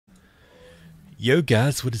Yo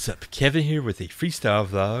guys, what is up? Kevin here with a freestyle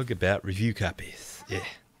vlog about review copies. Yeah.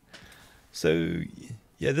 So,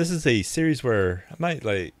 yeah, this is a series where I might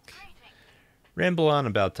like ramble on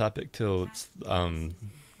about a topic till it's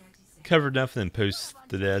covered enough and then post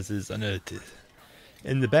it as is unedited.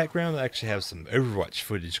 In the background, I actually have some Overwatch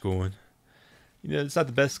footage going. You know, it's not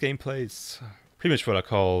the best gameplay. It's pretty much what I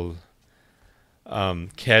call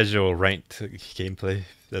casual ranked gameplay.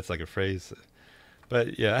 That's like a phrase.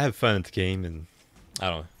 But yeah, I have fun at the game, and I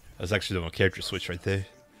don't know. I was actually doing a character switch right there.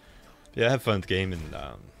 Yeah, I have fun at the game, and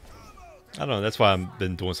I don't know. That's why I've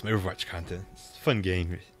been doing some Overwatch content. It's a fun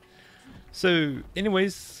game. So,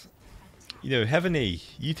 anyways, you know, having a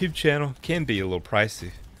YouTube channel can be a little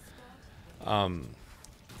pricey.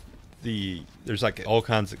 There's like all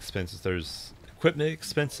kinds of expenses. There's equipment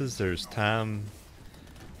expenses. There's time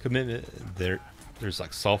commitment. There's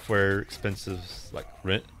like software expenses, like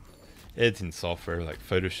rent, editing software like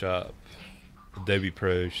Photoshop, Adobe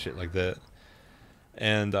Pro, shit like that.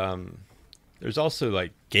 And there's also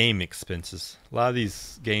like game expenses. A lot of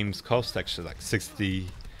these games cost actually like $60.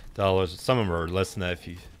 Some of them are less than that if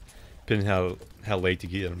you, depending how late you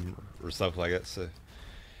get them or stuff like that. So,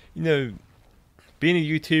 you know, being a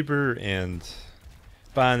YouTuber and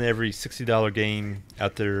buying every $60 game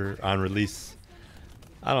out there on release,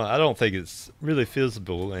 I don't think it's really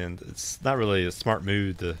feasible, and it's not really a smart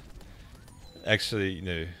move to actually, you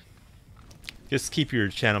know, just keep your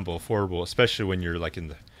channel affordable, especially when you're like in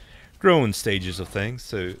the growing stages of things.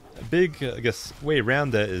 So a big, I guess, way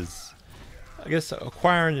around that is, I guess,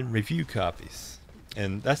 acquiring and review copies,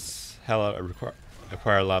 and that's how I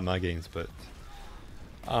acquire a lot of my games. But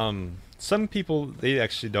some people, they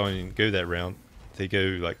actually don't even go that route. They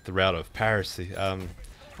go like the route of piracy. I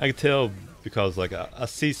can tell because like I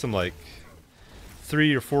see some like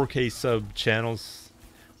 3 or 4K sub channels,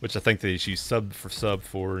 which I think they just use sub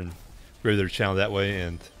for and grow their channel that way,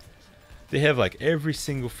 and they have like every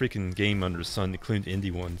single freaking game under the sun, including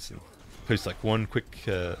indie ones, and post like one quick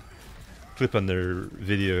clip on their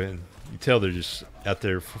video, and you tell they're just out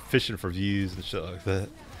there fishing for views and shit like that,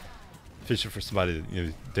 fishing for somebody to, you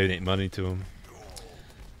know, donate money to them.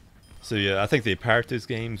 So yeah, I think they pirate those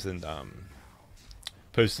games and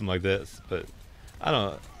post them like this. But I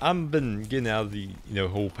don't know, I've been getting out of the, you know,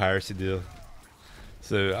 whole piracy deal,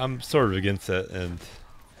 so I'm sort of against that, and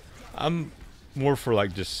I'm more for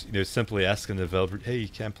like just, you know, simply asking the developer, hey,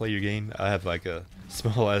 can I play your game? I have like a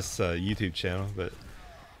small ass YouTube channel, but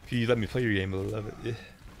if you let me play your game, I'll love it. Yeah.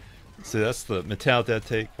 So that's the mentality I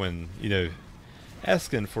take when, you know,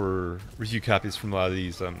 asking for review copies from a lot of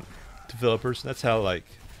these developers. And that's how like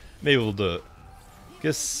I'm able to, I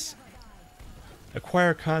guess,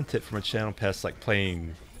 acquire content from a channel past like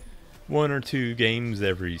playing 1 or 2 games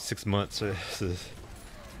every 6 months. So,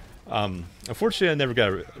 unfortunately, I never got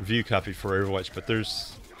a review copy for Overwatch, but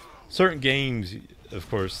there's certain games, of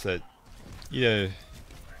course, that, you know,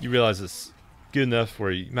 you realize it's good enough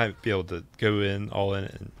where you might be able to go in all in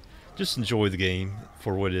it and just enjoy the game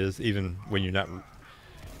for what it is, even when you're not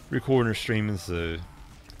recording or streaming. So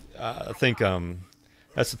I think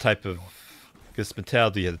that's the type of, I guess,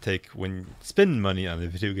 mentality you have to take when spending money on a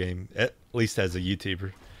video game, at least as a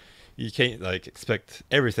YouTuber. You can't like expect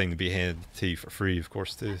everything to be handed to you for free, of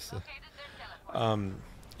course, too. So,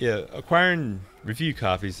 yeah, acquiring review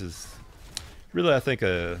copies is really, I think,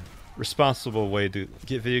 a responsible way to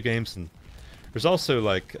get video games. And there's also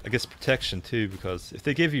like, I guess, protection too, because if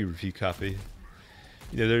they give you a review copy,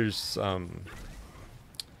 you know, there's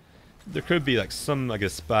there could be like some, I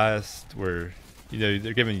guess, bias where, you know,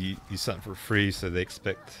 they're giving you something for free, so they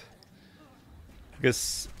expect, I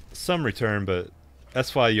guess, some return. But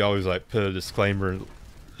that's why you always like put a disclaimer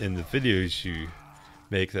in the videos you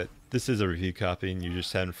make that this is a review copy and you're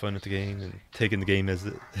just having fun at the game and taking the game as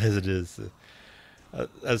it is.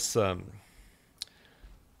 That's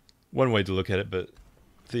one way to look at it. But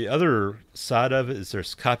the other side of it is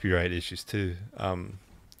there's copyright issues too.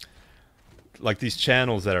 Like these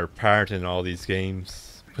channels that are pirating all these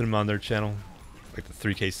games, put them on their channel, like the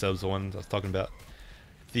 3K subs, the ones I was talking about.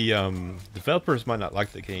 The developers might not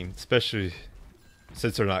like the game, especially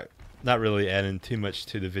since they're not really adding too much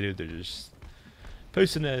to the video. They're just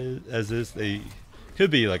posting it as is. They could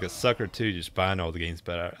be like a sucker too, just buying all the games,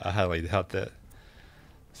 but I highly doubt that.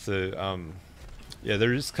 So yeah,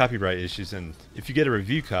 there's copyright issues, and if you get a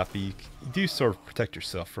review copy, you do sort of protect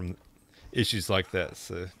yourself from issues like that.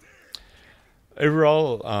 So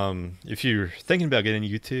overall, if you're thinking about getting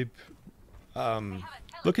YouTube,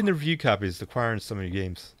 look into review copies, acquiring some of your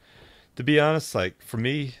games. To be honest, like for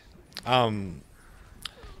me,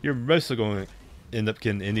 you're mostly going to end up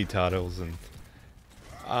getting indie titles, and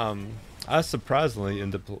I surprisingly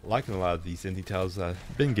end up liking a lot of these indie titles I've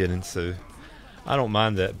been getting, so I don't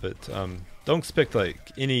mind that. But don't expect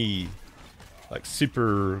like any like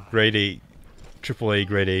super grade A, triple A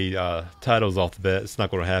grade A titles off the bat. It's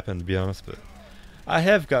not going to happen, to be honest. But I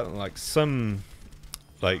have gotten like some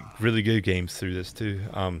like really good games through this too.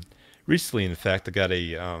 Recently, in fact, I got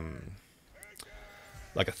a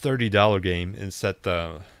like a $30 game, and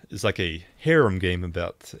it's like a harem game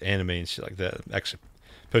about anime and shit like that. Actually,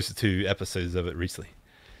 posted 2 episodes of it recently.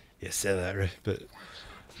 Yeah, said that right. But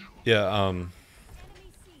yeah,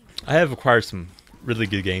 I have acquired some really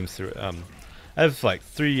good games through it. I have like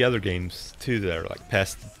 3 other games too that are like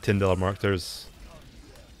past the $10 mark. There's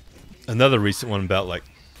another recent one about like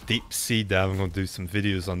deep sea diving. I'm gonna do some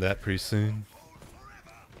videos on that pretty soon.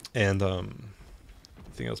 And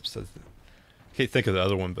anything else besides that? I can't think of the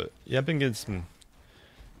other one, but yeah, I've been getting some,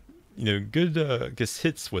 good I guess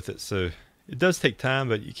hits with it. So it does take time,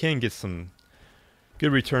 but you can get some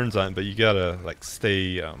good returns on it. But you gotta like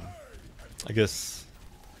stay, I guess,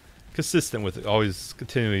 consistent with it. Always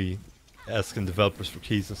continually asking developers for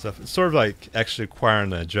keys and stuff. It's sort of like actually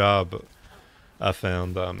acquiring a job. I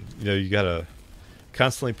found, you gotta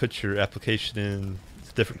constantly put your application in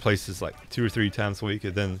different places like 2 or 3 times a week,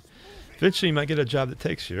 and then eventually you might get a job that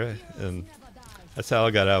takes you, right? And that's how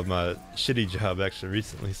I got out of my shitty job actually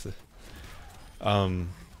recently. So,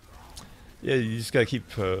 yeah, you just gotta keep,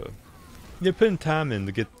 putting time in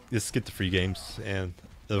to get the free games, and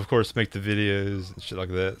of course make the videos and shit like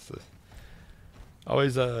that. So,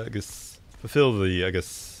 always, I guess, fulfill the,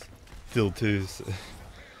 field too. So,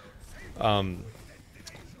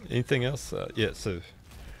 anything else? Yeah, so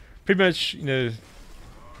pretty much,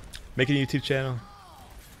 making a YouTube channel,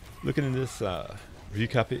 looking in this review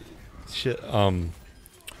copy shit.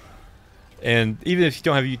 And even if you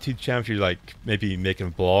don't have a YouTube channel, if you're like maybe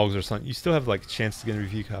making vlogs or something, you still have like a chance to get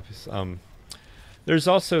review copies. There's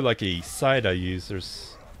also like a site I use.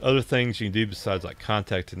 There's other things you can do besides like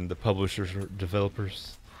contacting the publishers or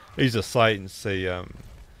developers. I use a site and say,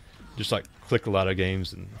 just like click a lot of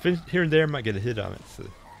games, and here and there might get a hit on it. So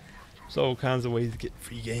there's all kinds of ways to get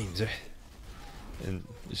free games, and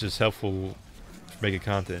it's just helpful for making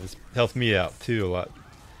content. It's helped me out too a lot.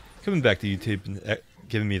 Coming back to YouTube and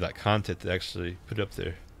giving me like content to actually put up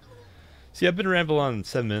there. See, I've been rambling on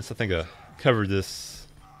 7 minutes. I think I covered this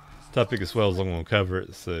topic as well as I'm going to cover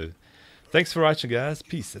it. So thanks for watching, guys.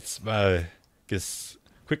 Peace. That's my,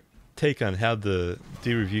 quick take on how to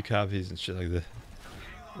do review copies and shit like that.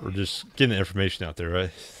 Or just getting the information out there,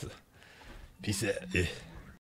 right? Peace out. Yeah.